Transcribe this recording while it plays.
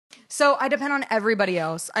So I depend on everybody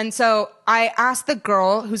else. And so I asked the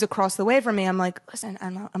girl who's across the way from me, I'm like, listen,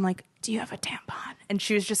 I'm like, do you have a tampon? And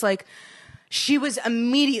she was just like, she was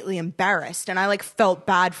immediately embarrassed. And I like felt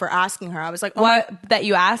bad for asking her. I was like, oh, what, that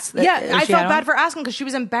you asked? Yeah, I felt bad for asking because she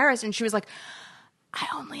was embarrassed. And she was like, I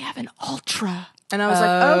only have an Ultra. And I was like,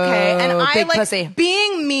 okay. And I like pussy.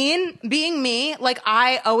 being me, like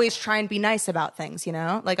I always try and be nice about things, you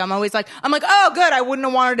know? Like I'm like, oh good, I wouldn't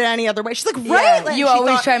have wanted it any other way. She's like, right. Yeah, Like, you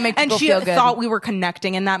always try and make people feel good. And she thought we were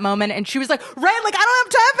connecting in that moment. And she was like, right, like I don't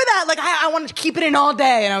have time for that. Like I want to keep it in all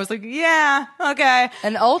day. And I was like, yeah, okay.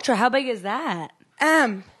 An Ultra, how big is that?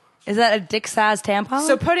 Is that a dick size tampon?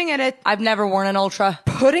 So putting it in, I've never worn an Ultra.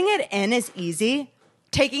 Putting it in is easy.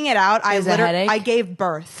 Taking it out, I gave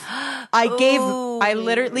birth. I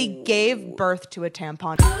literally gave birth to a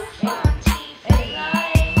tampon.